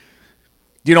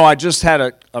You know, I just had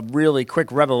a really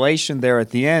quick revelation there at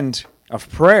the end of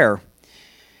prayer.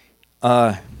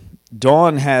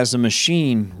 Dawn has a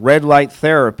machine, red light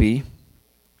therapy,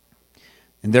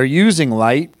 and they're using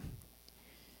light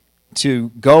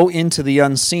to go into the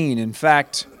unseen. In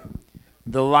fact,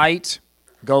 the light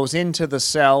goes into the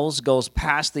cells, goes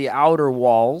past the outer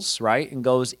walls, right, and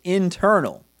goes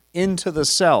internal into the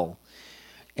cell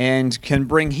and can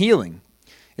bring healing.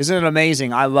 Isn't it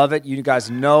amazing? I love it. You guys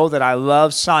know that I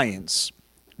love science.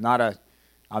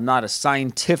 I'm not a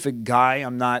scientific guy.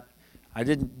 I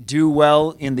didn't do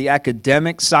well in the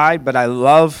academic side, but I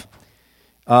love,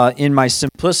 in my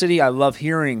simplicity, I love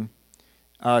hearing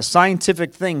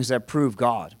scientific things that prove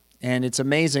God. And it's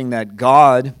amazing that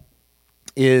God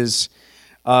is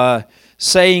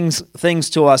saying things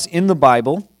to us in the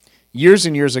Bible years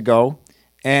and years ago,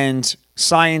 and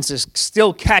science is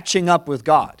still catching up with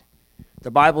God. The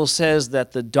Bible says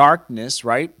that the darkness,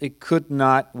 right, it could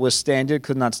not withstand it,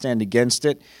 could not stand against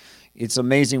it. It's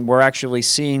amazing. We're actually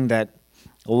seeing that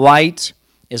light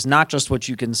is not just what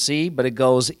you can see, but it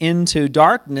goes into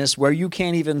darkness where you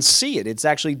can't even see it. It's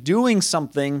actually doing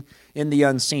something in the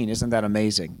unseen. Isn't that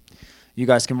amazing? You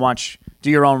guys can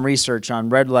do your own research on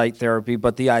red light therapy,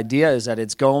 but the idea is that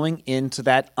it's going into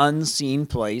that unseen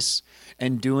place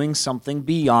and doing something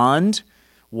beyond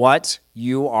what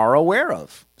you are aware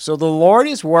of. So the Lord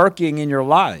is working in your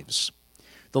lives.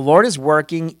 The Lord is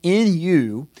working in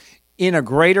you in a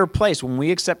greater place. When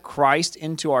we accept Christ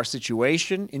into our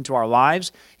situation, into our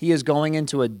lives, He is going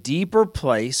into a deeper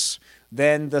place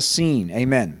than the seen.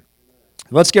 Amen.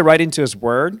 Let's get right into His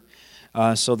Word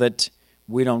so that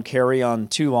we don't carry on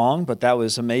too long, but that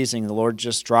was amazing. The Lord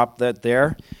just dropped that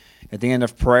there at the end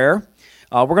of prayer.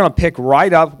 We're going to pick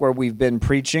right up where we've been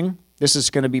preaching. This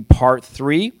is going to be part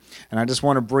 3, and I just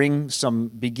want to bring some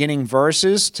beginning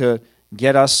verses to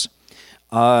get us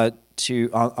on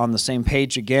the same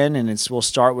page again, and we'll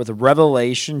start with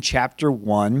Revelation chapter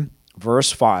 1,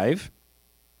 verse 5.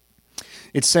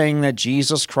 It's saying that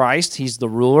Jesus Christ, He's the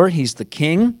ruler, He's the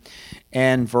king,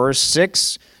 and verse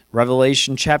 6,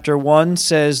 Revelation chapter 1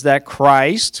 says that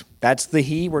Christ, that's the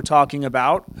He we're talking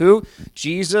about, who?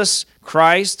 Jesus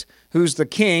Christ, who's the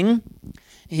king.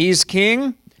 He's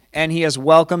king, and He has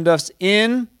welcomed us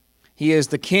in. He is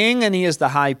the king, and He is the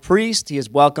high priest. He has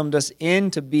welcomed us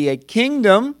in to be a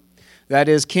kingdom, that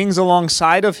is, kings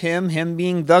alongside of Him, Him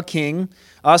being the king,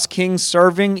 us kings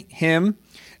serving Him,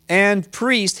 and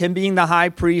priest, Him being the high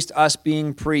priest, us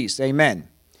being priests. Amen.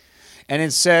 And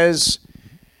it says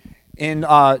in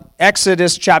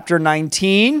Exodus chapter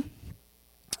 19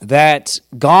 that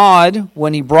God,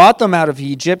 when He brought them out of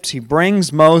Egypt, He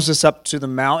brings Moses up to the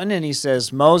mountain, and He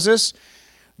says, Moses,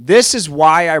 this is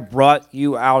why I brought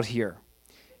you out here.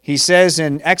 He says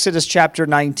in Exodus chapter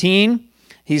 19,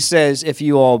 He says, if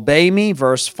you obey me,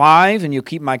 verse 5, and you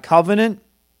keep my covenant,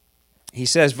 He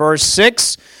says, verse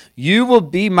 6, you will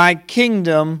be my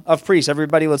kingdom of priests.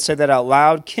 Everybody, let's say that out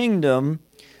loud. Kingdom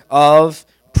of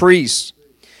priests.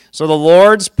 So the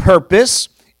Lord's purpose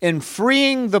in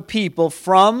freeing the people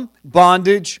from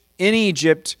bondage in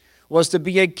Egypt was to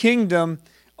be a kingdom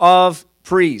of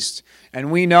priests.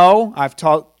 And we know, I've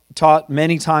taught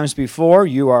many times before,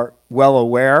 you are well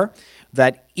aware,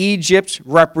 that Egypt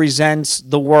represents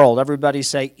the world. Everybody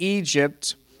say,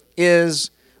 Egypt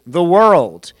is the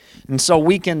world. And so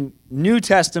we can, New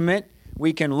Testament,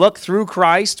 we can look through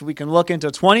Christ, we can look into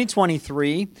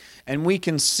 2023, and we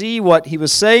can see what He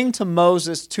was saying to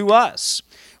Moses to us,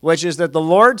 which is that the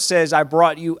Lord says, I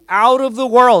brought you out of the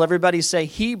world. Everybody say,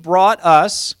 He brought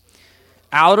us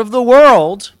out of the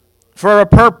world for a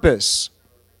purpose,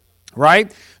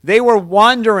 right? They were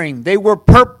wandering. They were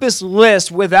purposeless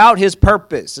without His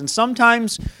purpose. And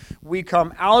sometimes we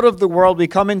come out of the world, we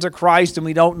come into Christ, and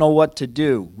we don't know what to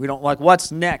do. We don't like,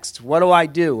 what's next? What do I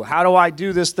do? How do I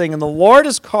do this thing? And the Lord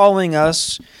is calling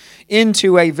us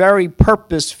into a very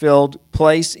purpose-filled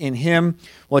place in Him,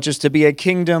 which is to be a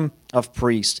kingdom of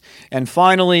priests. And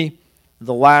finally,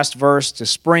 the last verse to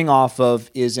spring off of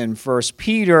is in 1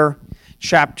 Peter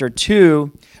chapter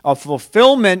 2, a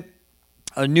fulfillment,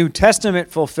 a New Testament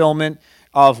fulfillment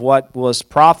of what was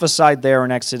prophesied there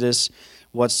in Exodus,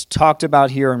 what's talked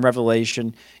about here in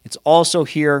Revelation. It's also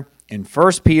here in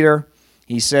 1 Peter.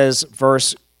 He says,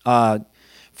 verse 4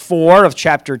 of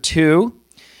chapter 2,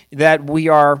 that we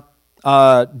are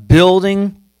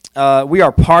building, we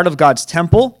are part of God's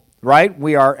temple, right?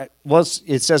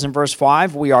 It says in verse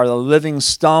 5, we are the living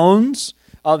stones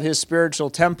of His spiritual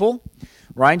temple,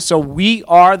 right? So we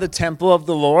are the temple of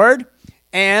the Lord,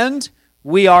 and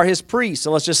we are His priests.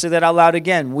 So let's just say that out loud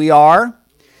again. We are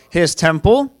His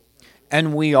temple,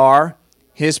 and we are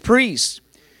His priests.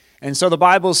 And so the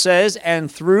Bible says,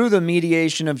 and through the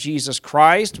mediation of Jesus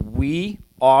Christ, we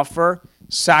offer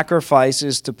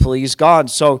sacrifices to please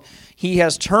God. So he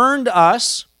has turned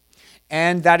us,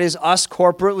 and that is us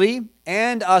corporately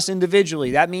and us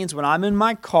individually. That means when I'm in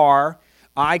my car,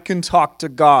 I can talk to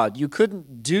God. You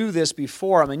couldn't do this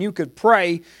before. I mean, you could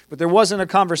pray, but there wasn't a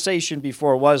conversation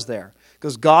before, was there?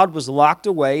 Because God was locked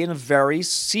away in a very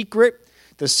secret,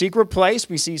 the secret place.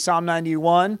 We see Psalm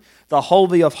 91, the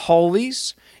Holy of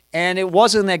Holies. And it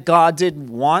wasn't that God didn't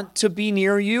want to be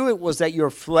near you. It was that your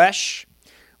flesh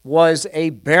was a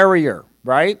barrier,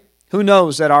 right? Who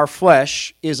knows that our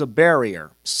flesh is a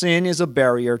barrier? Sin is a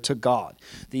barrier to God.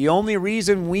 The only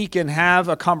reason we can have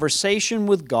a conversation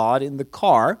with God in the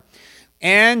car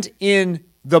and in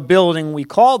the building we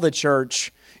call the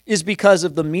church is because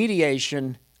of the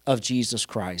mediation of Jesus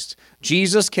Christ.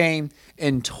 Jesus came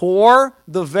and tore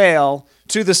the veil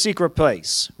to the secret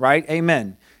place, right?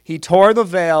 Amen. He tore the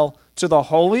veil to the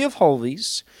Holy of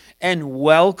Holies and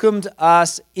welcomed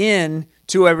us in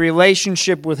to a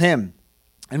relationship with him.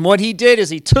 And what he did is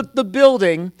he took the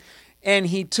building and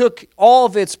he took all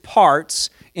of its parts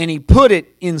and he put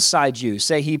it inside you.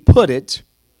 Say, he put it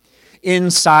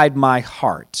inside my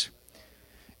heart.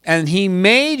 And he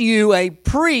made you a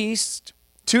priest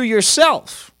to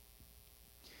yourself.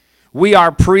 We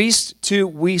are priests to,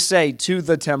 we say, to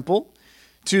the temple,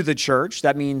 to the church.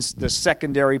 That means the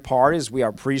secondary part is we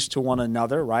are priests to one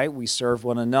another, right? We serve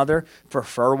one another,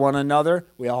 prefer one another.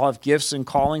 We all have gifts and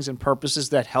callings and purposes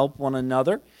that help one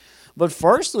another. But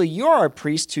firstly, you are a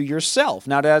priest to yourself.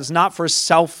 Now, that is not for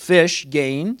selfish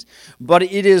gain, but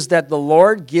it is that the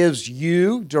Lord gives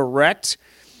you direct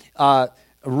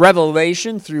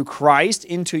revelation through Christ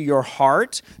into your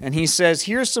heart. And he says,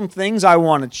 here's some things I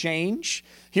want to change.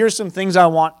 Here's some things I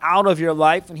want out of your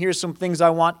life, and here's some things I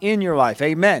want in your life.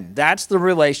 Amen. That's the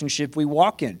relationship we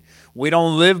walk in. We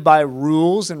don't live by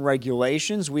rules and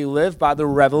regulations. We live by the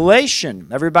revelation.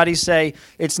 Everybody say,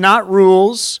 it's not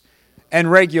rules and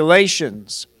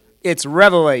regulations. It's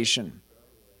revelation.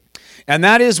 And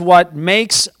that is what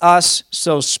makes us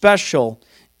so special,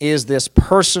 is this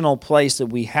personal place that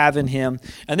we have in him.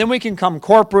 And then we can come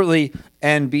corporately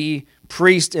and be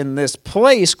priest in this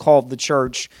place called the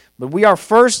church. But we are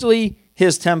firstly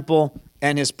his temple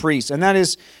and his priests. And that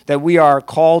is that we are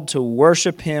called to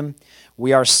worship him.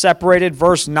 We are separated.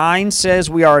 Verse 9 says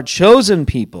we are a chosen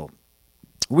people.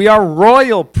 We are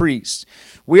royal priests.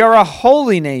 We are a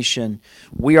holy nation.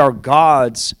 We are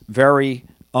God's very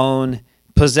own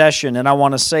possession. And I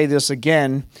want to say this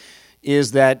again,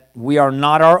 is that we are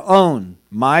not our own.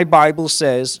 My Bible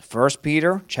says, 1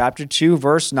 Peter chapter 2,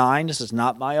 verse 9, this is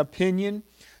not my opinion.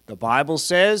 The Bible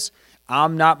says,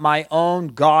 I'm not my own,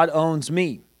 God owns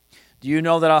me. Do you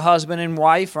know that a husband and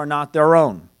wife are not their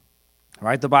own?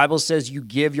 Right? The Bible says you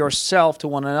give yourself to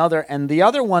one another, and the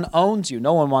other one owns you.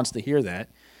 No one wants to hear that.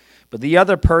 But the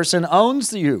other person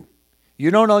owns you. You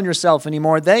don't own yourself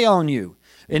anymore, they own you.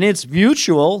 And it's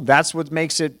mutual. That's what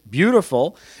makes it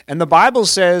beautiful. And the Bible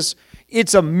says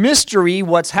it's a mystery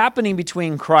what's happening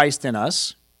between Christ and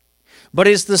us, but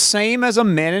it's the same as a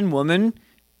man and woman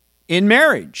in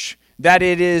marriage, that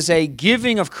it is a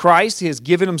giving of Christ. He has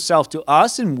given himself to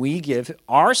us, and we give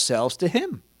ourselves to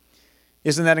him.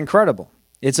 Isn't that incredible?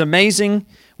 It's amazing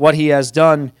what he has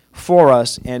done for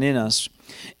us and in us.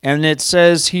 And it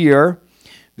says here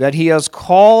that he has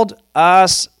called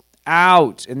us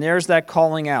out. And there's that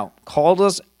calling out. Called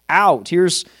us out.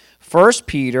 Here's 1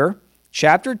 Peter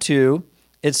chapter 2.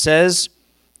 It says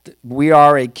we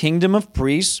are a kingdom of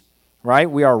priests, right?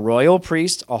 We are royal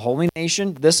priests, a holy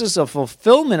nation. This is a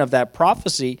fulfillment of that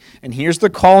prophecy. And here's the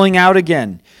calling out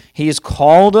again. He has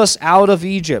called us out of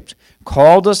Egypt,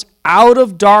 called us out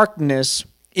of darkness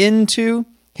into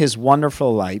his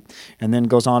wonderful light. And then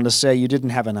goes on to say you didn't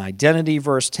have an identity,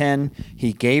 verse 10.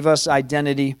 He gave us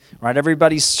identity, right?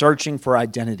 Everybody's searching for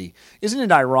identity. Isn't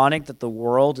it ironic that the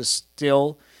world is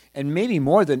still, and maybe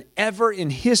more than ever in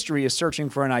history, is searching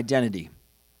for an identity?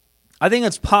 I think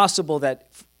it's possible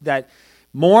that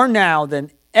more now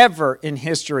than ever in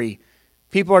history,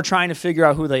 people are trying to figure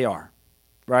out who they are,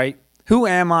 right? Who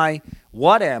am I?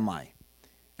 What am I?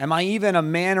 Am I even a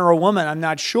man or a woman? I'm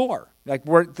not sure. Like,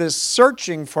 we're this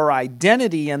searching for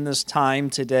identity in this time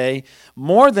today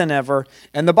more than ever.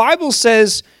 And the Bible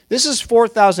says, this is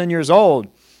 4,000 years old.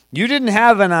 You didn't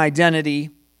have an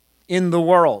identity in the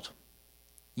world.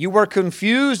 You were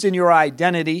confused in your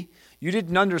identity. You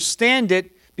didn't understand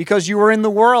it because you were in the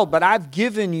world. But I've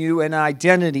given you an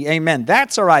identity. Amen.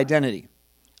 That's our identity.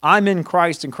 I'm in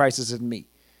Christ and Christ is in me.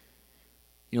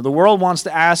 You know, the world wants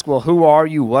to ask, well, who are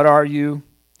you? What are you?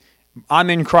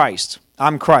 I'm in Christ.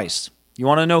 I'm Christ. You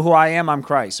want to know who I am? I'm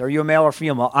Christ. Are you a male or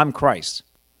female? I'm Christ.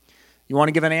 You want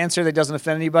to give an answer that doesn't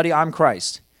offend anybody? I'm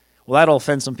Christ. Well, that'll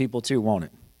offend some people too, won't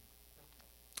it?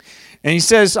 And he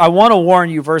says, I want to warn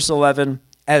you, verse 11,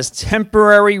 as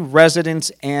temporary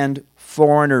residents and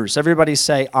foreigners. Everybody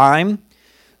say, I'm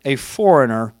a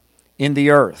foreigner in the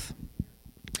earth.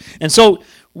 And so,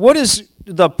 what is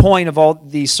the point of all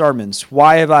these sermons?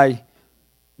 Why have I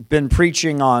been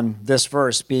preaching on this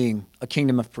verse being a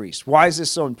kingdom of priests? Why is this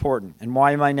so important? And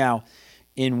why am I now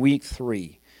in week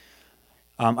 3?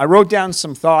 I wrote down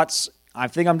some thoughts. I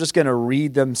think I'm just going to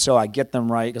read them so I get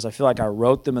them right, because I feel like I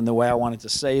wrote them in the way I wanted to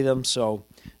say them, so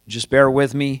just bear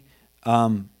with me.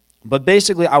 But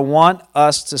basically, I want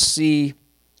us to see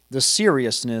the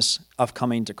seriousness of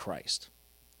coming to Christ.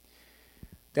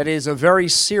 That is a very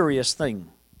serious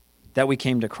thing that we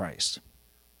came to Christ.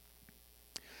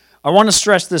 I want to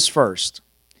stress this first,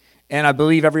 and I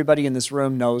believe everybody in this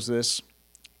room knows this,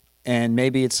 and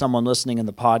maybe it's someone listening in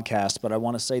the podcast, but I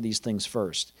want to say these things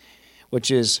first,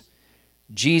 which is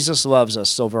Jesus loves us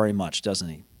so very much, doesn't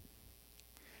he?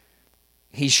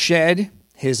 He shed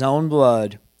his own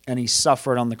blood, and he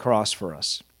suffered on the cross for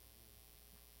us.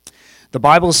 The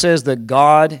Bible says that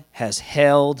God has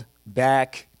held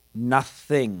back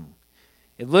nothing.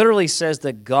 It literally says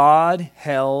that God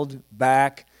held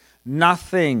back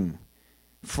nothing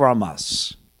from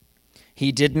us.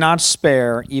 He did not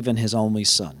spare even his only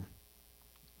son.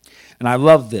 And I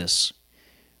love this,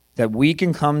 that we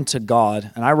can come to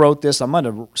God. And I wrote this. I'm going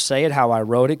to say it how I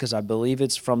wrote it because I believe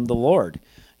it's from the Lord.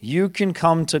 You can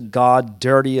come to God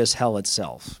dirty as hell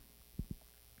itself.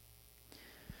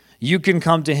 You can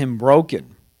come to him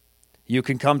broken. You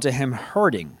can come to him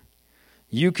hurting.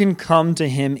 You can come to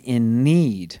him in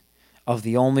need of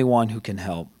the only one who can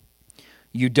help.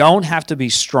 You don't have to be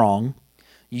strong.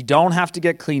 You don't have to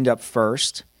get cleaned up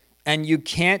first. And you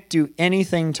can't do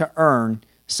anything to earn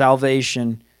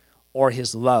salvation or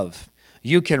his love.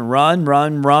 You can run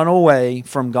away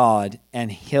from God,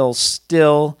 and he'll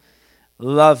still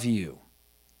love you.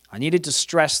 I needed to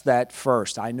stress that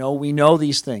first. I know we know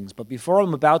these things, but before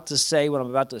I'm about to say what I'm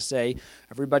about to say,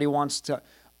 everybody wants to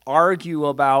argue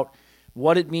about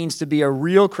what it means to be a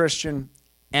real Christian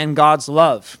and God's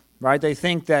love, right? They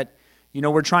think that,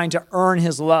 we're trying to earn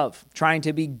his love, trying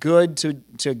to be good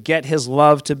to get his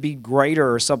love to be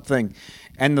greater or something.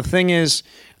 And the thing is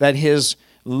that his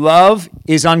love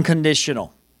is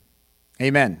unconditional.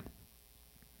 Amen.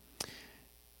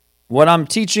 What I'm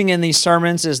teaching in these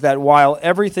sermons is that while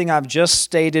everything I've just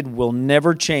stated will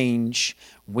never change,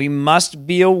 we must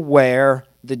be aware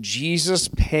that Jesus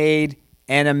paid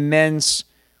an immense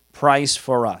price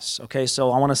for us. Okay,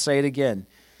 so I want to say it again.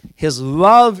 His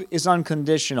love is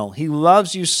unconditional. He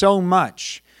loves you so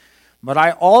much. But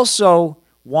I also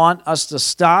want us to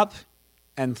stop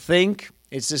and think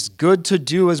it's just good to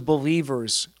do as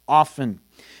believers often.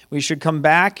 We should come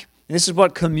back. And this is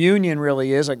what communion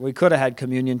really is. Like, we could have had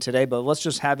communion today, but let's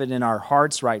just have it in our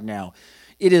hearts right now.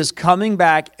 It is coming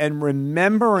back and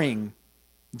remembering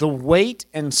the weight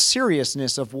and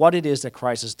seriousness of what it is that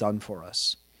Christ has done for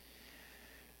us.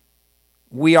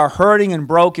 We are hurting and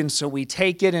broken, so we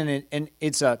take it, and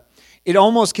it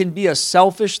almost can be a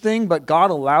selfish thing, but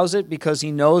God allows it because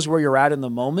he knows where you're at in the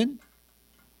moment.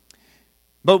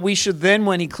 But we should then,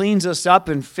 when he cleans us up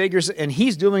and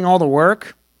he's doing all the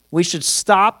work, we should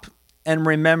stop and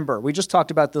remember. We just talked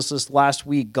about this last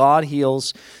week. God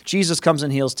heals. Jesus comes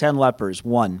and heals 10 lepers.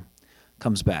 1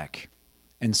 comes back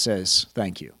and says,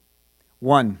 thank you.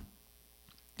 1.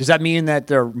 Does that mean that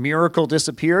their miracle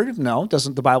disappeared? No,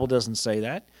 the Bible doesn't say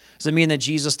that. Does it mean that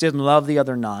Jesus didn't love the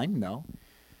other 9? No.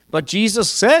 But Jesus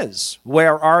says,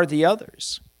 where are the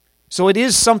others? So it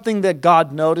is something that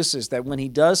God notices, that when he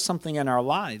does something in our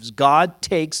lives, God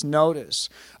takes notice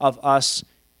of us,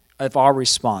 of our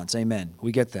response. Amen.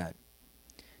 We get that.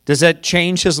 Does that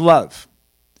change his love?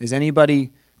 Is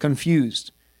anybody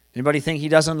confused? Anybody think he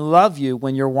doesn't love you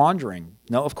when you're wandering?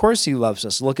 No, of course he loves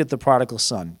us. Look at the prodigal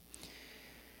son.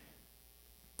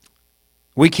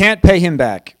 We can't pay him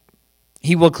back.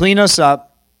 He will clean us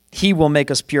up. He will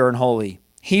make us pure and holy.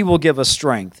 He will give us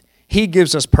strength. He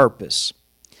gives us purpose.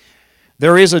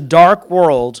 There is a dark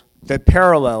world that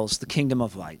parallels the kingdom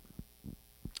of light.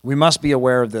 We must be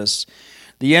aware of this.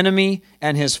 The enemy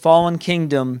and his fallen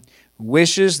kingdom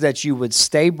wishes that you would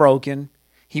stay broken.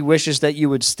 He wishes that you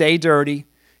would stay dirty.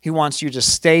 He wants you to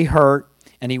stay hurt,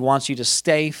 and he wants you to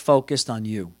stay focused on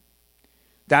you.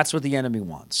 That's what the enemy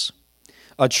wants.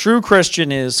 A true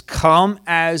Christian is come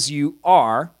as you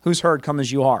are. Who's heard come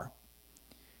as you are?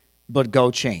 But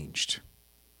go changed.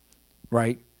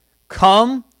 Right?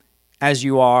 Come as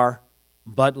you are,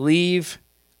 but leave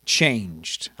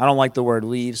changed. I don't like the word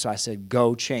leave, so I said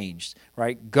go changed,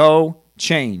 right? Go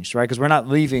changed, right? Because we're not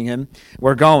leaving him,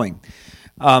 we're going.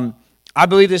 I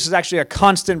believe this is actually a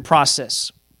constant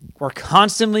process. We're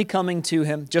constantly coming to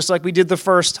him, just like we did the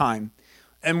first time,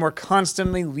 and we're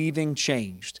constantly leaving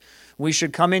changed. We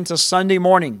should come into Sunday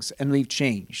mornings and leave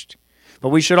changed. But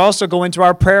we should also go into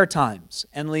our prayer times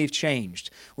and leave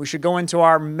changed. We should go into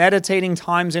our meditating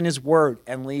times in his word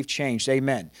and leave changed.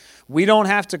 Amen. We don't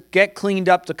have to get cleaned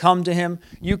up to come to him.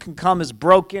 You can come as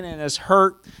broken and as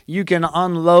hurt. You can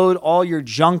unload all your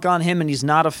junk on him and he's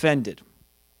not offended.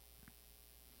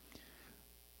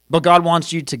 But God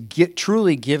wants you to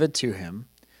truly give it to him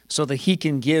so that he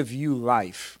can give you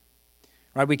life.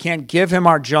 Right? We can't give him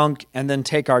our junk and then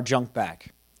take our junk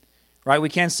back. Right? We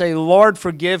can't say, Lord,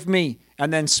 forgive me,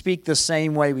 and then speak the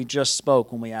same way we just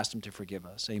spoke when we asked him to forgive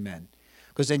us. Amen.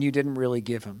 Because then you didn't really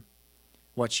give him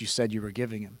what you said you were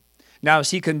giving him. Now, is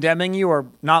he condemning you or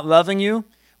not loving you?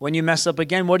 When you mess up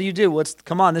again, what do?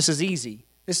 Come on, this is easy.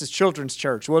 This is children's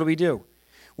church. What do?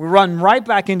 We run right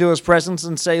back into his presence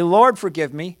and say, Lord,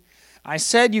 forgive me. I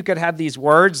said you could have these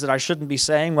words that I shouldn't be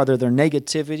saying, whether they're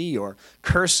negativity or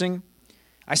cursing.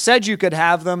 I said you could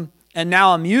have them, and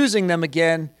now I'm using them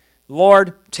again.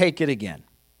 Lord, take it again.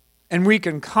 And we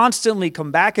can constantly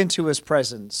come back into his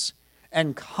presence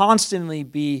and constantly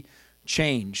be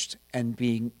changed and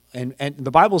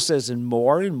the Bible says in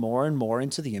more and more and more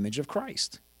into the image of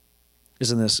Christ.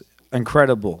 Isn't this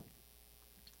incredible?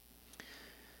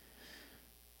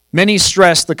 Many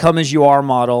stress the come as you are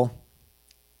model,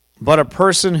 but a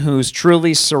person who's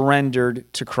truly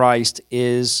surrendered to Christ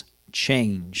is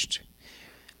changed.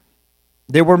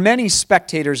 There were many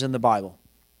spectators in the Bible.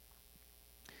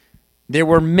 There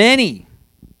were many.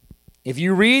 If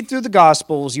you read through the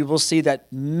Gospels, you will see that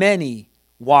many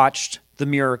watched the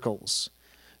miracles.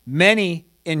 Many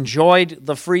enjoyed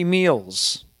the free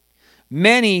meals.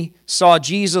 Many saw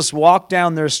Jesus walk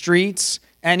down their streets,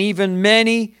 and even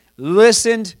many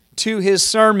listened to his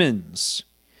sermons.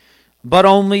 But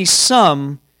only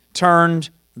some turned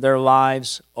their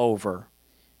lives over.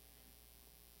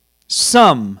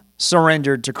 Some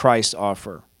surrendered to Christ's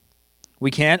offer. We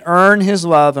can't earn his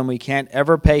love and we can't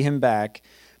ever pay him back,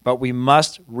 but we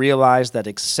must realize that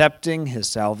accepting his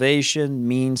salvation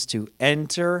means to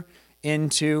enter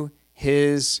into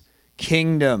his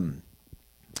kingdom.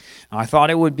 Now, I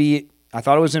thought it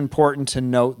was important to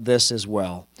note this as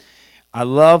well. I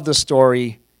love the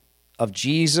story of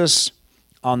Jesus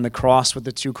on the cross with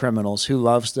the two criminals. Who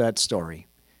loves that story?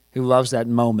 Who loves that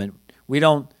moment? We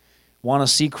don't want to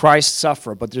see Christ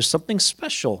suffer, but there's something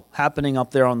special happening up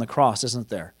there on the cross, isn't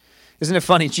there? Isn't it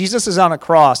funny? Jesus is on a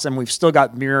cross, and we've still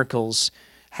got miracles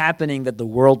happening that the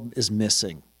world is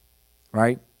missing,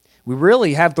 right? We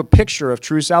really have the picture of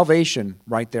true salvation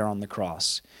right there on the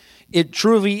cross. It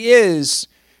truly is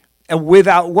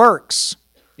without works.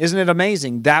 Isn't it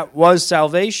amazing? That was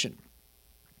salvation.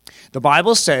 The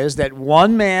Bible says that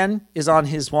one man is on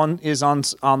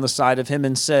the side of him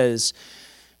and says,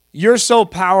 "You're so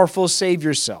powerful, save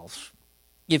yourself.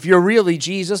 If you're really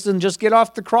Jesus, then just get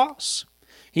off the cross."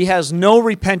 He has no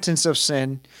repentance of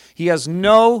sin. He has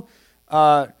no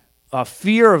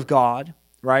fear of God,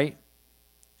 right?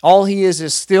 All he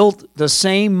is still the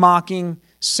same mocking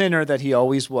sinner that he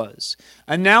always was.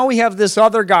 And now we have this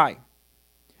other guy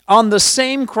on the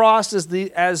same cross as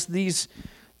the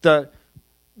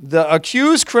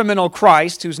accused criminal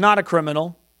Christ, who's not a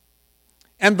criminal,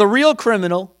 and the real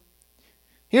criminal.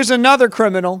 Here's another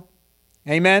criminal,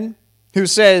 amen, who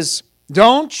says,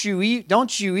 Don't you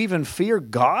even fear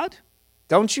God?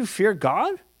 Don't you fear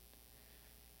God?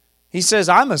 He says,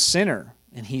 I'm a sinner,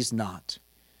 and he's not.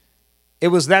 It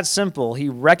was that simple. He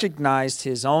recognized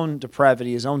his own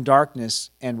depravity, his own darkness,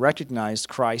 and recognized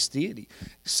Christ's deity.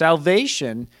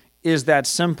 Salvation is that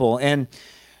simple. And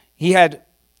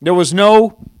there was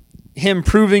no him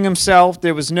proving himself.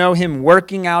 There was no him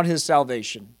working out his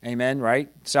salvation. Amen, right?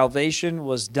 Salvation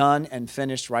was done and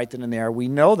finished right then and there. We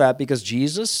know that because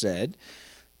Jesus said,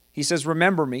 he says,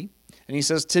 remember me. And he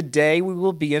says, today we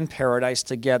will be in paradise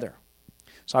together.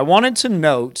 So I wanted to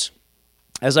note,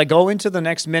 as I go into the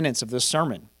next minutes of this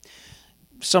sermon,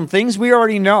 some things we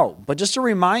already know, but just to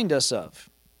remind us of,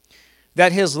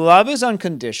 that his love is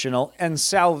unconditional and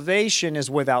salvation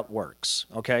is without works.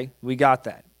 Okay? We got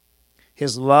that.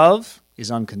 His love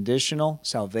is unconditional.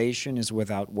 Salvation is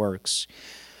without works.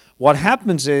 What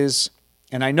happens is,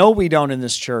 and I know we don't in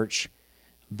this church,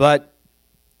 but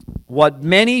what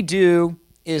many do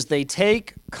is they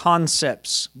take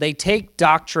concepts, they take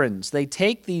doctrines, they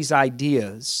take these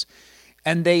ideas,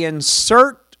 and they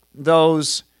insert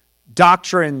those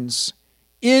doctrines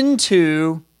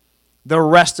into the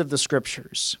rest of the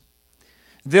Scriptures.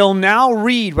 They'll now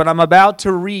read what I'm about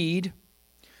to read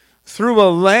through a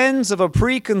lens of a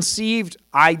preconceived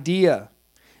idea,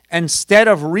 instead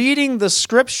of reading the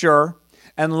Scripture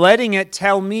and letting it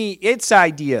tell me its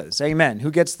ideas. Amen.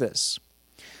 Who gets this?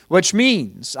 Which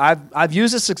means, I've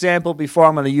used this example before,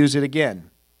 I'm going to use it again.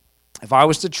 If I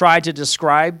was to try to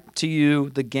describe to you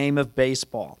the game of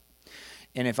baseball,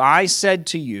 and if I said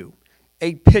to you,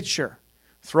 a pitcher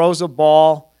throws a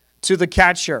ball to the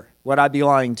catcher, would I be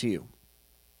lying to you?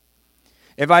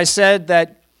 If I said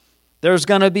that there's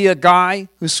going to be a guy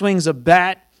who swings a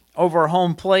bat over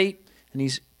home plate, and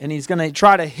he's going to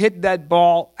try to hit that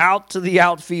ball out to the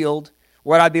outfield,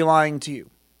 would I be lying to you?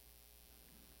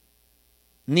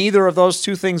 Neither of those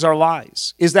two things are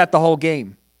lies. Is that the whole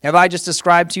game? Have I just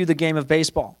described to you the game of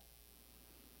baseball?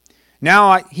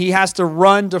 Now he has to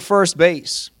run to first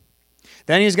base.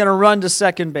 Then he's going to run to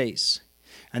second base.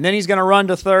 And then he's going to run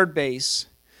to third base.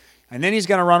 And then he's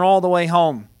going to run all the way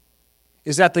home.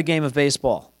 Is that the game of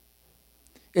baseball?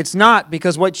 It's not,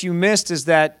 because what you missed is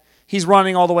that he's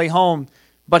running all the way home,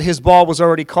 but his ball was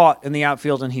already caught in the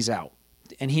outfield and he's out.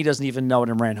 And he doesn't even know it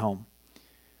and ran home.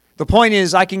 The point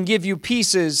is, I can give you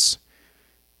pieces,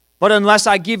 but unless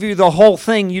I give you the whole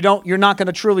thing, you're not going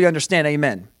to truly understand.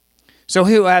 Amen. So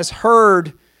who has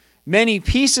heard many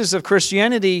pieces of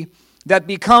Christianity that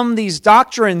become these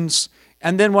doctrines,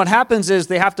 and then what happens is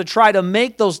they have to try to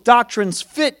make those doctrines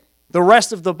fit the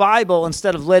rest of the Bible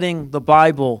instead of letting the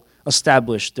Bible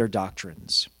establish their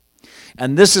doctrines.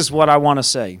 And this is what I want to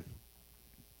say.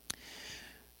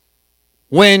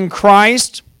 When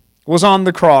Christ was on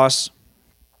the cross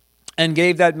and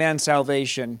gave that man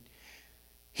salvation,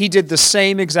 he did the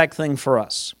same exact thing for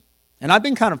us. And I've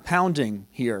been kind of pounding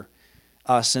here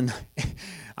us, and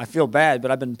I feel bad,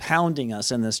 but I've been pounding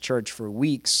us in this church for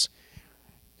weeks,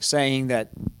 saying that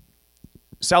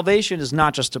salvation is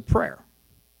not just a prayer,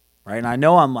 right? And I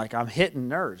know I'm hitting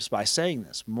nerves by saying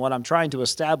this. What I'm trying to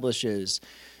establish is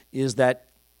that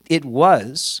it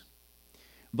was,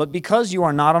 but because you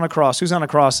are not on a cross. Who's on a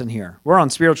cross in here? We're on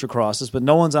spiritual crosses, but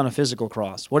no one's on a physical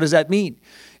cross. What does that mean?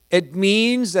 It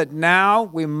means that now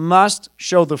we must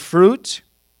show the fruit,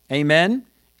 amen,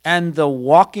 and the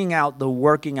walking out, the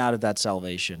working out of that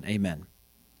salvation, amen.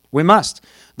 We must.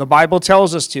 The Bible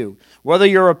tells us to. Whether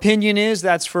your opinion is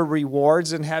that's for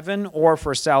rewards in heaven or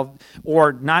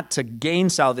or not to gain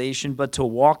salvation, but to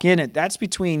walk in it, that's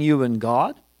between you and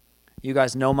God. You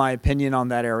guys know my opinion on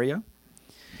that area.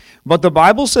 But the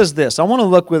Bible says this. I want to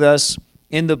look with us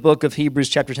in the book of Hebrews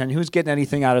chapter 10. Who's getting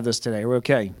anything out of this today? We're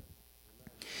okay.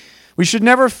 We should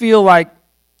never feel like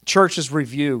church is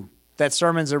review, that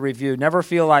sermons are review. Never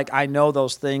feel like I know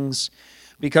those things,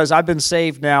 because I've been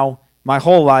saved now my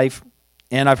whole life,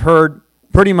 and I've heard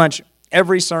pretty much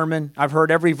every sermon. I've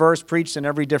heard every verse preached in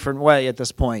every different way at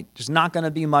this point. There's not going to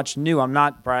be much new. I'm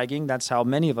not bragging. That's how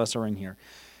many of us are in here.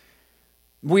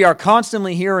 We are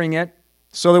constantly hearing it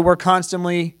so that we're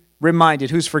constantly reminded.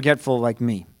 Who's forgetful like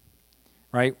me?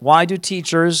 Right? Why do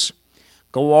teachers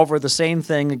go over the same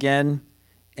thing again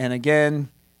and again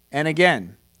and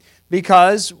again?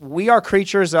 Because we are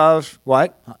creatures of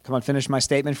what? Come on, finish my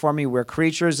statement for me. We're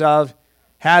creatures of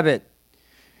habit.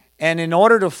 And in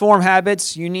order to form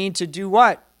habits, you need to do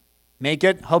what? Make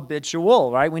it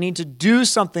habitual, right? We need to do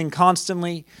something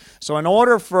constantly. So in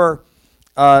order for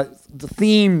the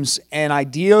themes and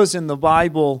ideas in the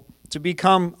Bible to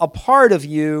become a part of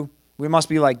you, we must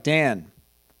be like Dan,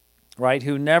 right?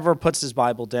 Who never puts his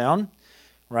Bible down,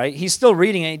 right? He's still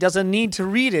reading it. He doesn't need to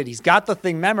read it. He's got the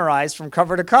thing memorized from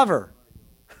cover to cover.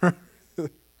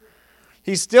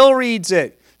 He still reads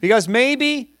it because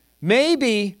maybe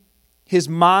his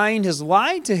mind has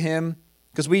lied to him,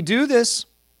 because we do this.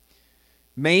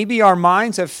 Maybe our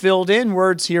minds have filled in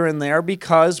words here and there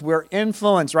because we're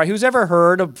influenced, right? Who's ever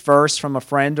heard a verse from a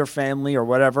friend or family or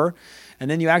whatever, and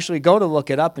then you actually go to look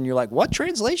it up and you're like, what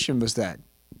translation was that?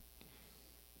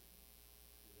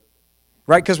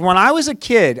 Right? Because when I was a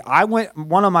kid,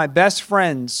 one of my best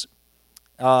friends,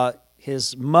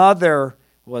 his mother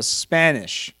was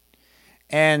Spanish.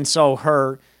 And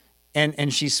so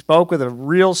and she spoke with a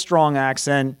real strong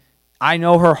accent. I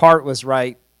know her heart was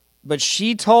right. But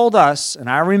she told us, and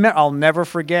I'll never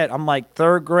forget, I'm like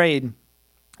third grade,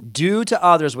 do to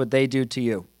others what they do to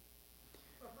you.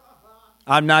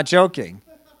 I'm not joking.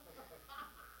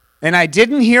 And I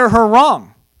didn't hear her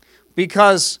wrong,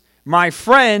 because my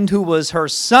friend, who was her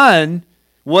son,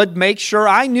 would make sure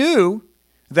I knew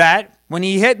that when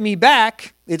he hit me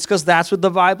back, it's because that's what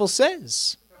the Bible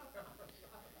says.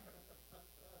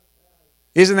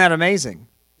 Isn't that amazing?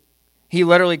 He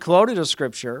literally quoted a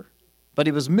scripture, but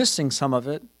he was missing some of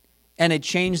it, and it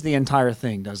changed the entire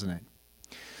thing, doesn't it?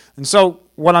 And so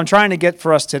what I'm trying to get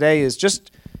for us today is just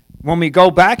when we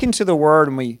go back into the Word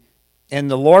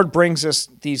and the Lord brings us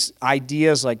these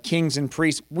ideas like kings and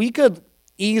priests, we could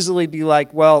easily be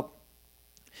like, well,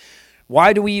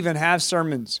 why do we even have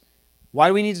sermons? Why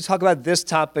do we need to talk about this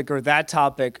topic or that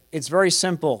topic? It's very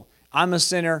simple. I'm a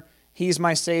sinner. He's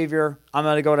my Savior. I'm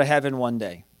going to go to heaven one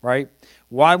day, right?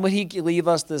 Why would he leave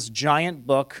us this giant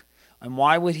book? And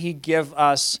why would he give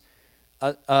us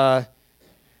a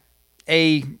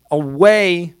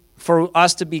way for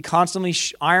us to be constantly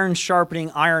iron sharpening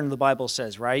iron, the Bible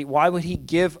says, right? Why would he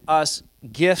give us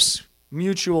gifts,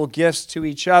 mutual gifts to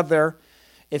each other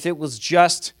if it was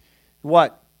just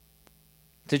what?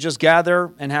 To just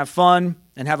gather and have fun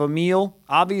and have a meal?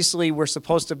 Obviously, we're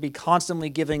supposed to be constantly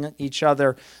giving each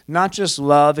other not just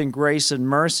love and grace and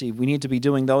mercy. We need to be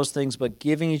doing those things, but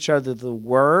giving each other the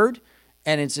Word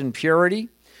and its in purity.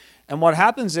 And what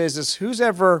happens is who's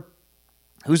ever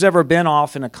been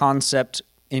off in a concept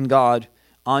in God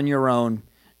on your own,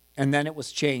 and then it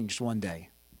was changed one day?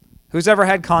 Who's ever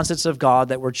had concepts of God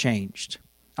that were changed?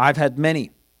 I've had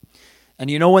many.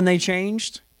 And you know when they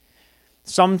changed?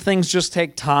 Some things just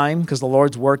take time because the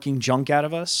Lord's working junk out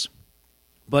of us.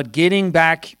 But getting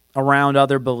back around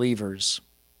other believers,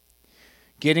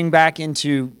 getting back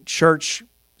into church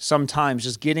sometimes,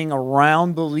 just getting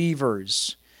around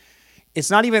believers, it's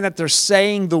not even that they're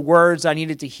saying the words I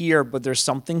needed to hear, but there's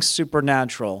something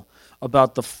supernatural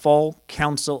about the full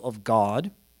counsel of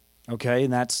God. Okay,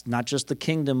 and that's not just the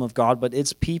kingdom of God, but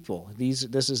its people.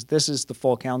 This is the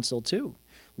full counsel too.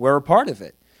 We're a part of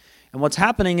it. And what's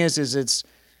happening is it's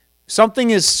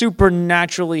something is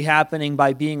supernaturally happening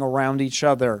by being around each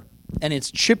other, and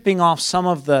it's chipping off some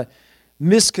of the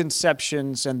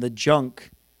misconceptions and the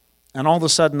junk. And all of a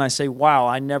sudden I say, wow,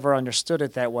 I never understood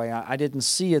it that way. I didn't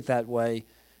see it that way.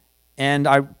 And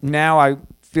now I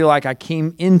feel like I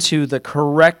came into the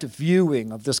correct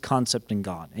viewing of this concept in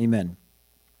God. Amen.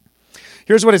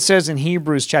 Here's what it says in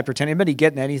Hebrews chapter 10. Anybody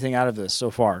getting anything out of this so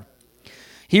far?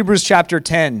 Hebrews chapter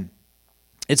 10.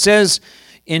 It says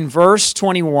in verse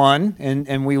 21,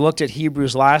 and we looked at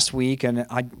Hebrews last week, and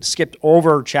I skipped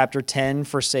over chapter 10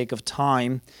 for sake of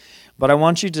time, but I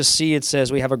want you to see it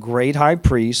says we have a great high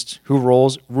priest who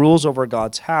rules over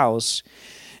God's house.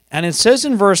 And it says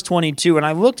in verse 22, and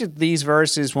I looked at these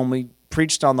verses when we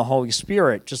preached on the Holy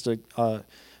Spirit just a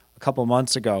couple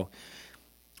months ago.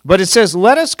 But it says,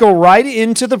 let us go right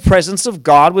into the presence of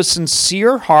God with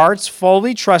sincere hearts,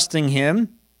 fully trusting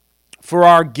Him. For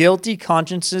our guilty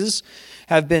consciences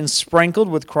have been sprinkled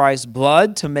with Christ's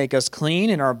blood to make us clean,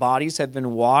 and our bodies have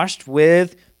been washed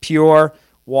with pure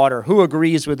water. Who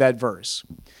agrees with that verse?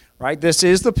 Right? This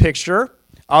is the picture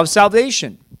of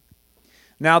salvation.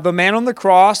 Now, the man on the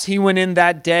cross, he went in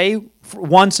that day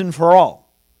once and for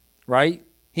all. Right?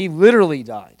 He literally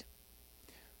died.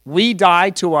 We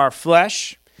died to our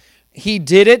flesh. He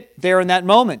did it there in that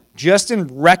moment. Just in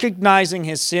recognizing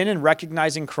his sin and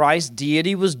recognizing Christ's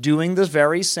deity was doing the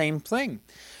very same thing.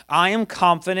 I am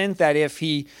confident that if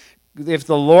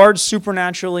the Lord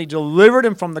supernaturally delivered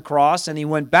him from the cross and he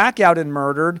went back out and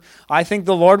murdered, I think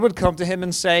the Lord would come to him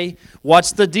and say,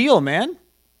 what's the deal, man?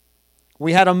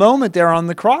 We had a moment there on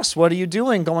the cross. What are you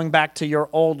doing going back to your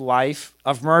old life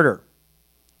of murder?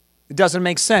 It doesn't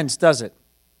make sense, does it?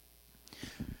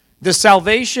 The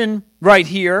salvation right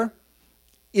here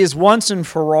is once and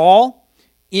for all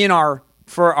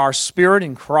for our spirit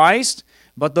in Christ.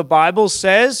 But the Bible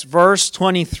says, verse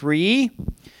 23,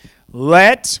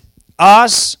 let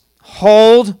us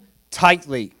hold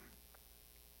tightly.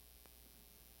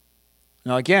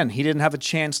 Now again, he didn't have a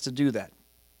chance to do that.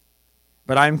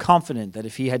 But I'm confident that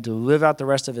if he had to live out the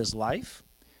rest of his life,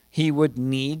 he would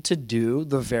need to do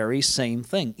the very same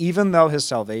thing. Even though his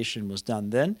salvation was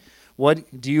done then,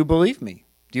 what do you believe me?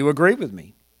 Do you agree with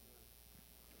me?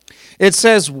 It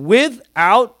says,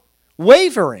 without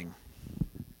wavering.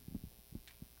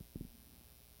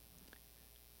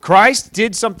 Christ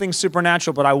did something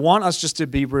supernatural, but I want us just to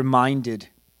be reminded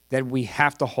that we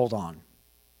have to hold on.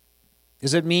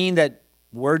 Does it mean that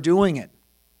we're doing it?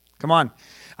 Come on.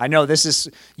 I know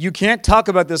you can't talk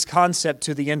about this concept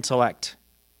to the intellect.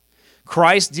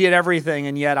 Christ did everything,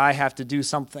 and yet I have to do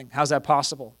something. How's that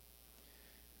possible?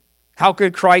 How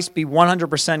could Christ be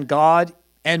 100% God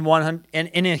and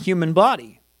in a human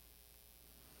body?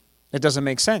 It doesn't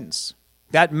make sense.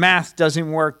 That math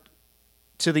doesn't work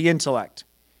to the intellect.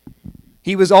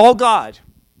 He was all God,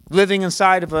 living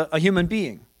inside of a human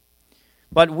being.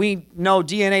 But we know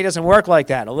DNA doesn't work like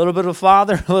that. A little bit of the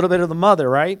father, a little bit of the mother,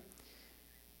 right?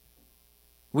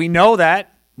 We know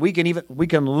that. We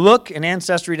can look in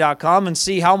Ancestry.com and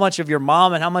see how much of your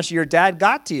mom and how much of your dad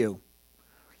got to you.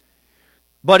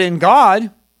 But in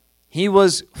God, He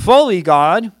was fully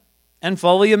God and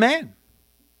fully a man.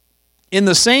 In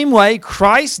the same way,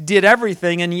 Christ did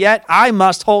everything, and yet I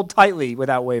must hold tightly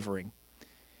without wavering.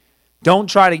 Don't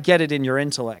try to get it in your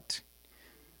intellect.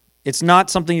 It's not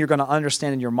something you're going to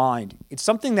understand in your mind. It's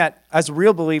something that, as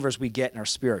real believers, we get in our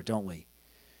spirit, don't we?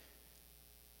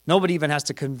 Nobody even has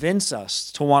to convince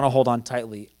us to want to hold on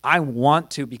tightly. I want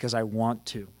to because I want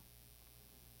to.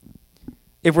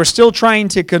 If we're still trying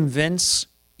to convince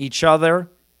each other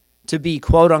to be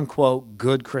quote-unquote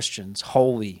good Christians,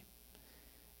 holy,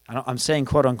 I'm saying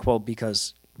quote-unquote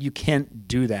because you can't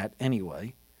do that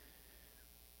anyway.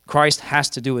 Christ has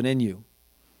to do it in you.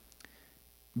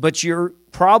 But you're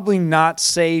probably not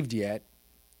saved yet.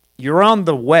 You're on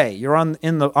the way. You're on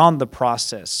the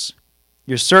process.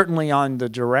 You're certainly on the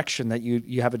direction that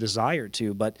you have a desire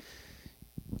to. But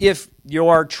if you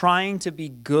are trying to be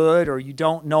good, or you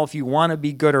don't know if you want to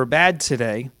be good or bad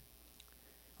today,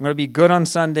 I'm going to be good on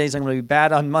Sundays, I'm going to be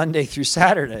bad on Monday through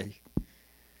Saturday,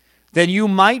 then you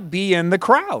might be in the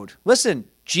crowd. Listen,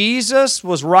 Jesus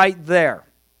was right there.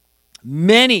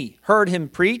 Many heard him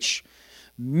preach.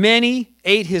 Many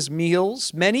ate his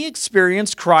meals. Many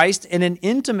experienced Christ in an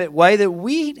intimate way that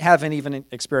we haven't even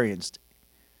experienced.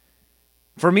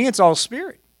 For me, it's all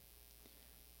spirit.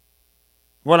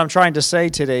 What I'm trying to say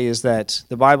today is that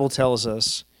the Bible tells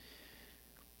us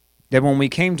that when we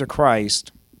came to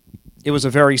Christ, it was a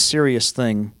very serious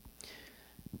thing.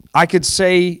 I could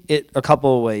say it a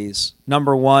couple of ways.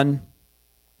 Number one,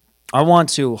 I want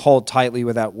to hold tightly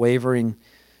without wavering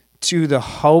to the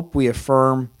hope we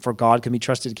affirm for God can be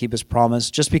trusted to keep his promise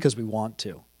just because we want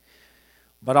to.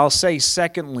 But I'll say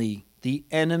secondly, the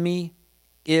enemy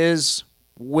is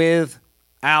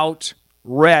without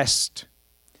rest.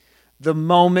 The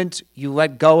moment you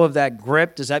let go of that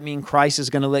grip, does that mean Christ is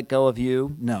going to let go of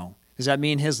you? No. Does that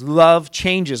mean his love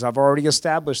changes? I've already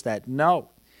established that. No.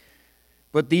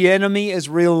 But the enemy is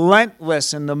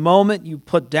relentless in the moment you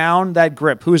put down that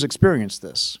grip. Who has experienced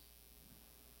this?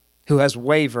 Who has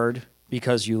wavered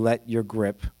because you let your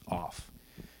grip off.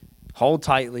 Hold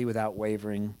tightly without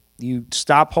wavering. You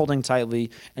stop holding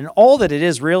tightly. And all that it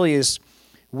is really is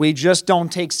we just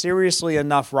don't take seriously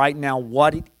enough right now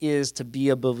what it is to be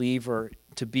a believer,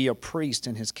 to be a priest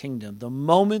in his kingdom. The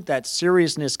moment that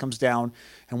seriousness comes down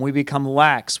and we become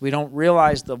lax, we don't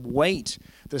realize the weight,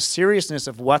 the seriousness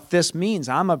of what this means.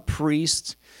 I'm a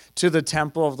priest to the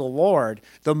temple of the Lord.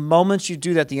 The moment you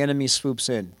do that, the enemy swoops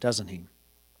in, doesn't he?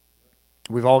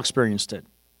 We've all experienced it.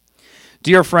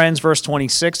 Dear friends, verse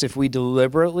 26, if we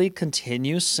deliberately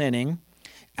continue sinning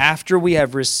after we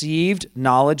have received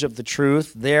knowledge of the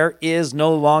truth, there is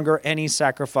no longer any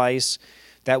sacrifice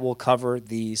that will cover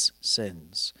these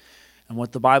sins. And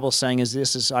what the Bible's saying is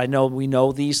this, is I know we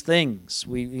know these things.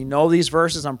 We know these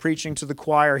verses. I'm preaching to the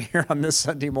choir here on this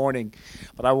Sunday morning.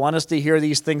 But I want us to hear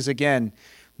these things again,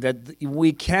 that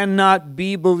we cannot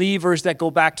be believers that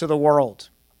go back to the world.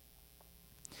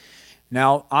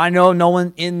 Now, I know no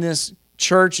one in this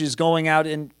church is going out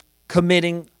and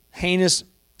committing heinous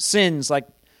sins, like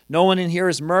no one in here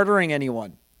is murdering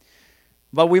anyone.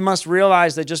 But we must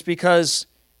realize that just because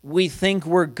we think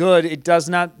we're good, it does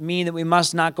not mean that we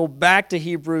must not go back to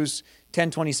Hebrews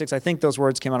 10:26. I think those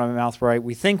words came out of my mouth right.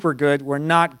 We think we're good, we're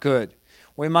not good.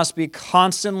 We must be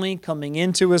constantly coming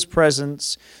into his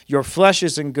presence. Your flesh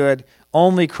isn't good,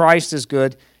 only Christ is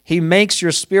good. He makes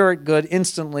your spirit good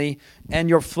instantly, and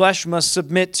your flesh must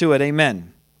submit to it.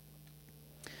 Amen.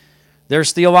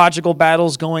 There's theological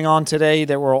battles going on today.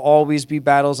 There will always be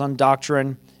battles on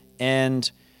doctrine.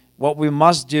 And what we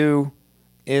must do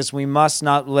is we must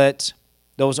not let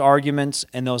those arguments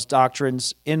and those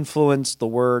doctrines influence the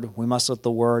Word. We must let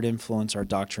the Word influence our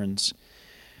doctrines.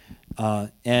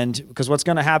 And because what's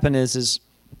going to happen is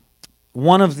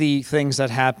one of the things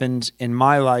that happened in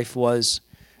my life was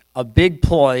a big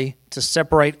ploy to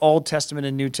separate Old Testament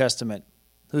and New Testament.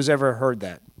 Who's ever heard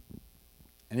that?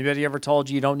 Anybody ever told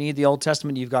you don't need the Old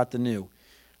Testament, you've got the New,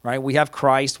 right? We have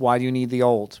Christ, why do you need the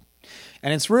Old?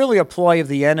 And it's really a ploy of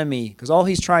the enemy, because all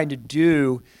he's trying to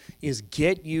do is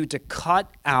get you to cut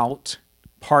out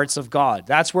parts of God.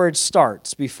 That's where it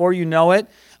starts. Before you know it,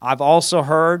 I've also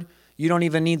heard you don't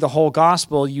even need the whole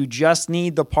gospel, you just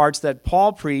need the parts that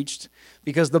Paul preached,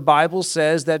 because the Bible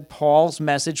says that Paul's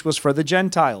message was for the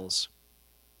Gentiles.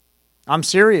 I'm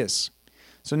serious.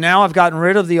 So now I've gotten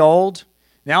rid of the old,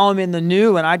 now I'm in the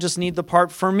new, and I just need the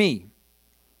part for me.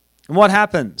 And what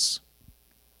happens?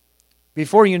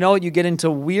 Before you know it, you get into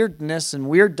weirdness and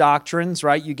weird doctrines,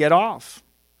 right? You get off.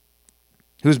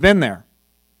 Who's been there?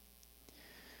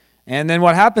 And then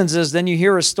what happens is then you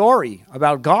hear a story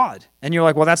about God, and you're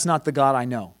like, well, that's not the God I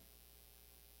know.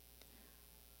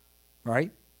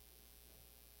 Right?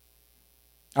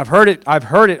 I've heard it. I've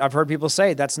heard people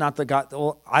say, that's not the God.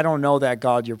 Well, I don't know that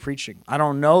God you're preaching. I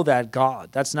don't know that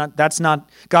God. God's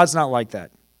not like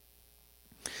that.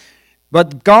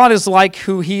 But God is like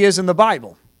who he is in the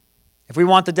Bible. If we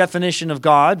want the definition of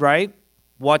God, right,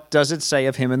 what does it say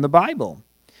of him in the Bible?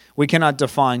 We cannot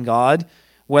define God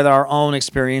with our own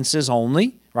experiences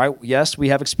only, right? Yes, we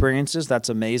have experiences. That's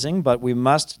amazing. But we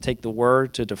must take the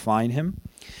word to define him.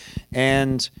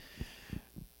 And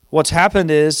what's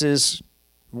happened is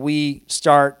we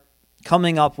start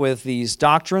coming up with these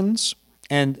doctrines.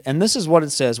 And this is what it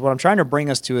says. What I'm trying to bring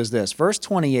us to is this. Verse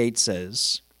 28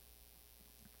 says,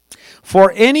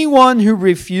 "For anyone who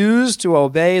refused to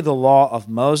obey the law of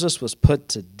Moses was put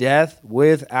to death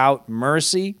without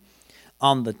mercy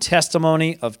on the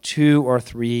testimony of 2 or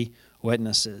 3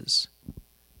 witnesses."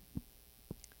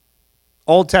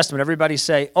 Old Testament. Everybody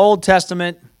say, Old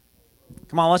Testament.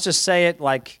 Come on, let's just say it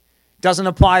like, doesn't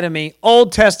apply to me.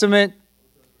 Old Testament.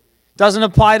 Doesn't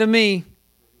apply to me.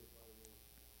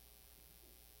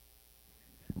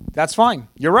 That's fine.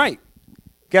 You're right.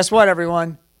 Guess what,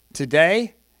 everyone?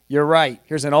 Today, you're right.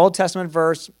 Here's an Old Testament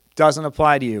verse. Doesn't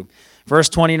apply to you. Verse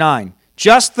 29.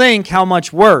 "Just think how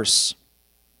much worse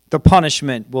the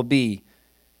punishment will be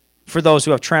for those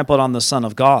who have trampled on the Son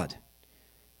of God,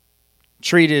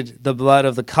 treated the blood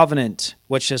of the covenant,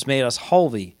 which has made us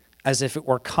holy, as if it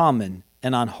were common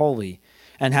and unholy,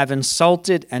 and have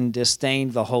insulted and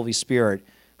disdained the Holy Spirit,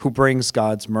 who brings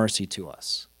God's mercy to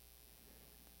us."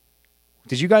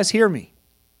 Did you guys hear me?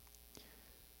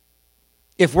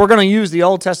 If we're going to use the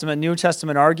Old Testament, New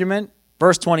Testament argument,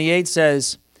 verse 28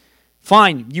 says,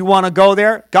 fine, you want to go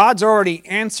there? God's already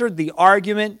answered the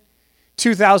argument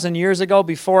 2,000 years ago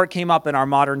before it came up in our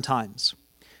modern times.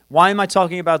 Why am I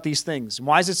talking about these things?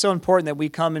 Why is it so important that we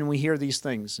come and we hear these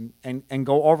things and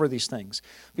go over these things?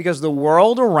 Because the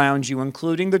world around you,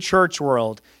 including the church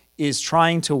world, is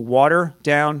trying to water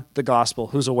down the gospel.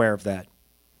 Who's aware of that?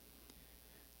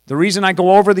 The reason I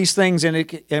go over these things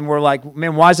and we're like,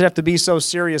 man, why does it have to be so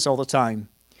serious all the time?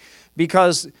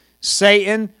 Because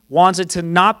Satan wants it to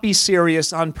not be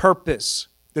serious on purpose.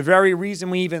 The very reason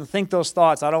we even think those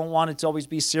thoughts, I don't want it to always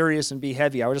be serious and be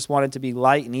heavy. I just want it to be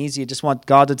light and easy. I just want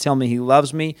God to tell me he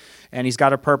loves me and he's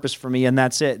got a purpose for me and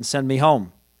that's it, and send me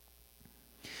home.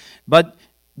 But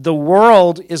the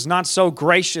world is not so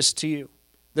gracious to you.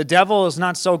 The devil is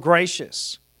not so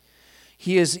gracious.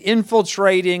 He is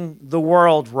infiltrating the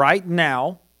world right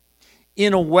now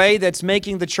in a way that's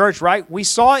making the church, right? We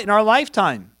saw it in our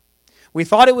lifetime. We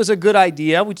thought it was a good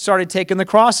idea. We started taking the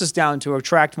crosses down to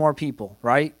attract more people,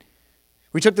 right?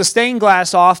 We took the stained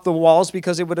glass off the walls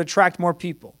because it would attract more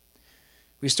people.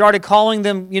 We started calling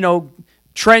them,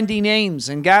 trendy names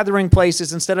and gathering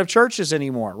places instead of churches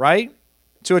anymore, right?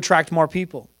 To attract more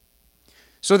people.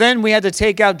 So then we had to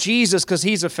take out Jesus because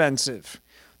he's offensive.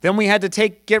 Then we had to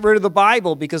get rid of the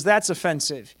Bible because that's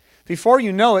offensive. Before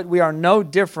you know it, we are no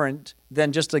different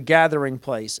than just a gathering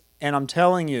place. And I'm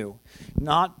telling you,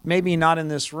 maybe not in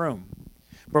this room,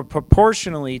 but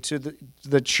proportionally to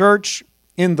the church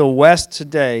in the West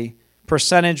today,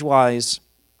 percentage-wise,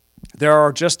 there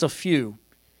are just a few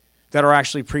that are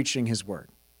actually preaching his word.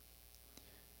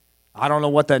 I don't know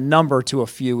what the number to a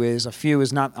few is. A few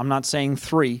is not, I'm not saying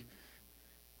 3.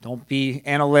 Don't be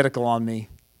analytical on me.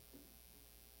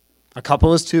 A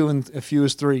couple is 2 and a few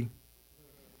is 3.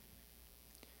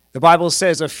 The Bible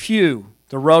says a few,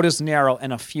 the road is narrow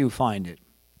and a few find it.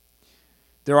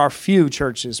 There are few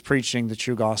churches preaching the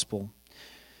true gospel.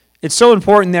 It's so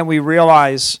important that we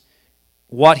realize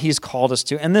what he's called us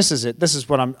to. And this is it. This is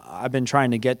what I've been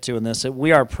trying to get to in this. That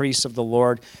we are priests of the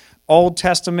Lord. Old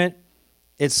Testament,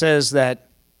 it says that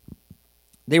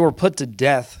they were put to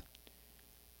death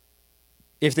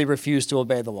if they refused to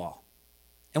obey the law.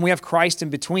 And we have Christ in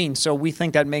between, so we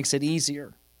think that makes it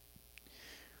easier.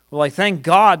 Well, I thank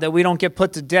God that we don't get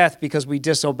put to death because we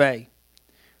disobey.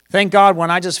 Thank God when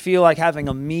I just feel like having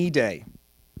a me day.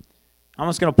 I'm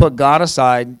just going to put God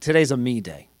aside. Today's a me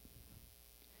day.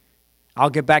 I'll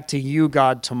get back to you,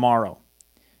 God, tomorrow.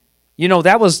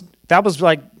 That was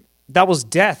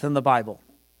death in the Bible.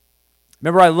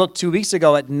 Remember I looked 2 weeks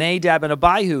ago at Nadab and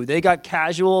Abihu. They got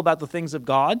casual about the things of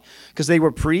God because they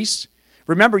were priests.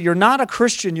 Remember, you're not a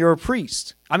Christian, you're a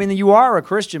priest. I mean, you are a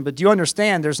Christian, but do you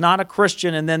understand there's not a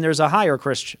Christian and then there's a higher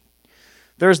Christian?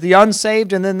 There's the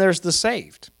unsaved and then there's the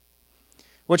saved.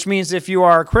 Which means if you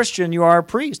are a Christian, you are a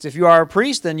priest. If you are a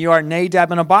priest, then you are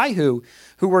Nadab and Abihu,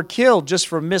 who were killed just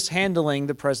for mishandling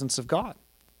the presence of God.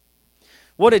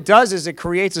 What it does is it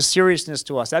creates a seriousness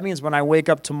to us. That means when I wake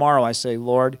up tomorrow, I say,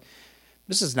 Lord,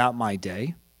 this is not my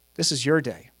day. This is your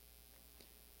day.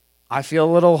 I feel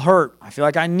a little hurt. I feel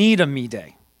like I need a me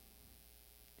day.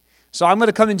 So I'm going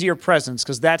to come into your presence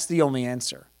because that's the only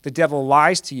answer. The devil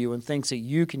lies to you and thinks that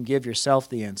you can give yourself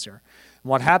the answer. And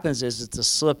what happens is it's a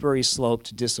slippery slope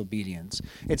to disobedience.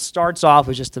 It starts off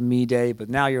with just a me day, but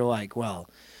now you're like, well,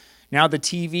 now the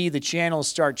TV, the channels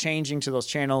start changing to those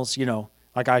channels,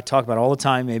 like I talk about all the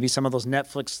time, maybe some of those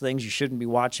Netflix things you shouldn't be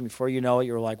watching. Before you know it,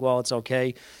 you're like, well, it's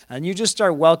okay. And you just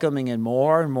start welcoming in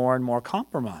more and more and more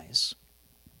compromise.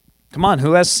 Come on,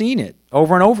 who has seen it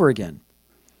over and over again?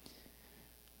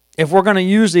 If we're going to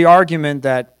use the argument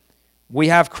that we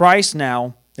have Christ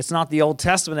now, it's not the Old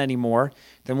Testament anymore,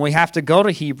 then we have to go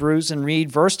to Hebrews and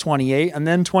read verse 28 and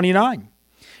then 29.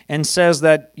 And says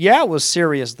that, yeah, it was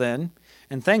serious then.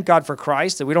 And thank God for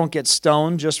Christ that we don't get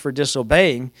stoned just for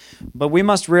disobeying. But we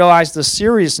must realize the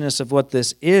seriousness of what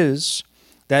this is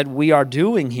that we are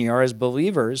doing here as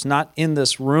believers, not in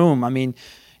this room. I mean,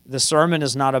 the sermon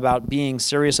is not about being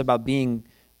serious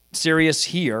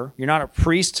here. You're not a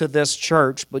priest to this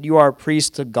church, but you are a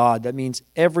priest to God. That means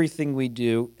everything we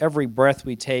do, every breath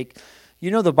we take.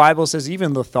 The Bible says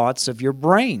even the thoughts of your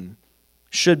brain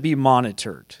should be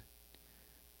monitored.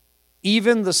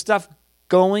 Even the stuff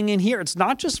going in here. It's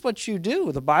not just what you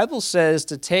do. The Bible says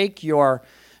to take your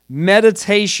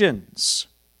meditations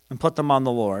and put them on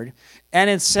the Lord. And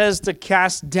it says to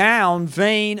cast down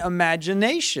vain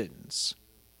imaginations.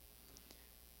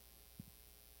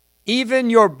 Even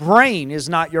your brain is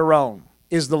not your own,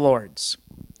 is the Lord's.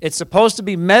 It's supposed to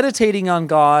be meditating on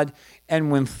God, and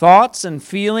when thoughts and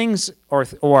feelings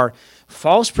or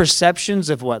false perceptions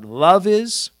of what love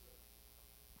is,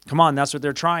 come on, that's what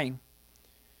they're trying.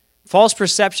 False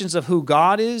perceptions of who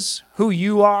God is, who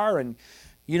you are, and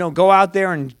go out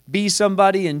there and be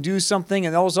somebody and do something,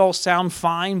 and those all sound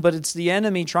fine, but it's the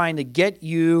enemy trying to get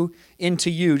you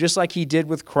into you, just like he did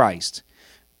with Christ.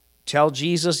 Tell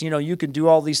Jesus, you can do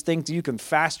all these things, you can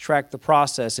fast track the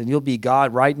process, and you'll be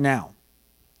God right now.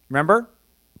 Remember?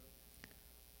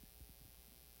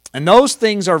 And those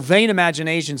things are vain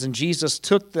imaginations, and Jesus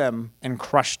took them and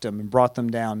crushed them and brought them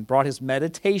down, brought his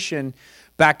meditation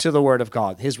back to the Word of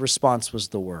God. His response was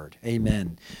the Word.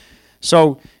 Amen.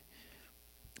 So,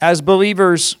 as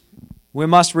believers, we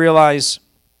must realize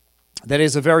that it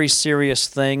is a very serious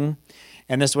thing.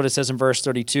 And this is what it says in verse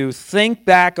 32. Think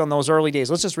back on those early days.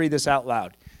 Let's just read this out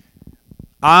loud.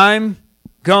 I'm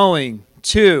going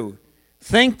to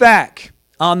think back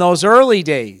on those early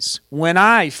days when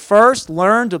I first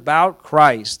learned about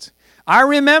Christ. I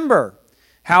remember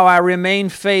how I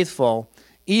remained faithful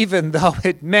even though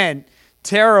it meant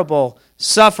terrible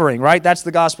suffering, right? That's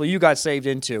the gospel you got saved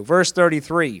into. Verse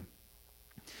 33.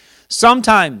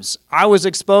 Sometimes I was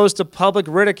exposed to public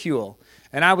ridicule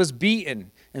and I was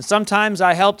beaten. And sometimes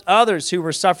I helped others who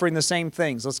were suffering the same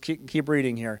things. Let's keep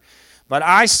reading here. But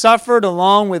I suffered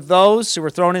along with those who were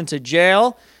thrown into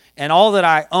jail, and all that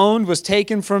I owned was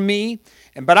taken from me.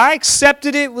 But I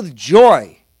accepted it with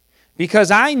joy because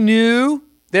I knew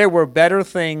there were better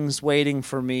things waiting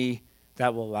for me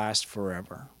that will last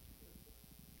forever.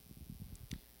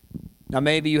 Now,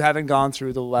 maybe you haven't gone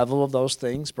through the level of those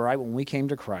things, but right when we came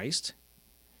to Christ,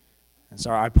 and so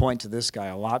I point to this guy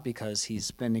a lot because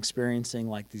he's been experiencing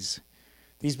like these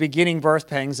beginning birth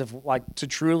pangs of like to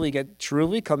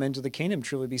truly come into the kingdom,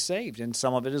 truly be saved, and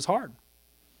some of it is hard.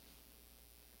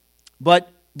 But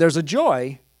there's a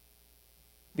joy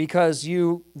because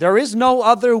there is no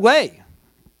other way.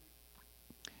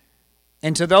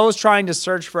 And to those trying to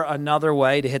search for another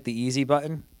way to hit the easy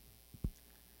button,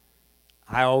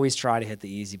 I always try to hit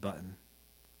the easy button.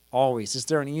 Always. Is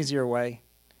there an easier way?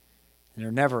 And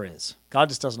there never is. God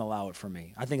just doesn't allow it for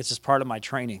me. I think it's just part of my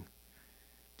training.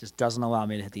 Just doesn't allow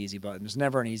me to hit the easy button. There's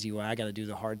never an easy way. I got to do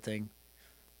the hard thing.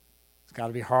 It's got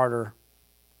to be harder.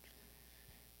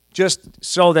 Just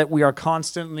so that we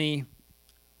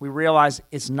realize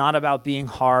it's not about being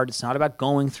hard. It's not about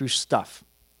going through stuff.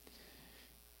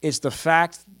 It's the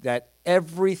fact that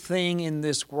everything in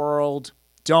this world,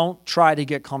 don't try to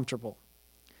get comfortable.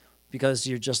 Because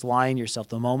you're just lying to yourself.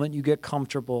 The moment you get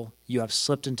comfortable, you have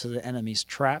slipped into the enemy's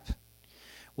trap.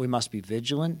 We must be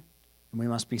vigilant, and we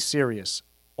must be serious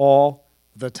all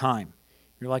the time.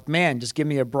 You're like, man, just give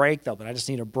me a break, though, but I just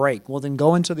need a break. Well, then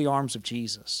go into the arms of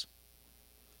Jesus.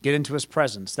 Get into his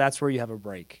presence. That's where you have a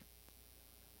break.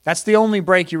 That's the only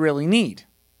break you really need.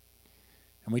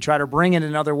 And we try to bring it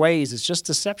in other ways. It's just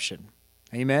deception.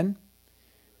 Amen?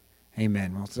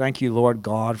 Amen. Well, thank you, Lord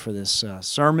God, for this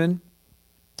sermon.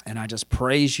 And I just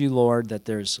praise you, Lord, that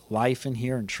there's life in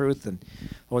here and truth. And,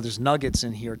 Lord, there's nuggets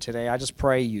in here today. I just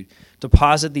pray you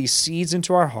deposit these seeds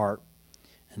into our heart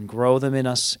and grow them in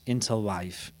us into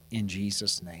life. In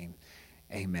Jesus' name,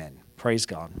 amen. Praise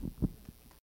God.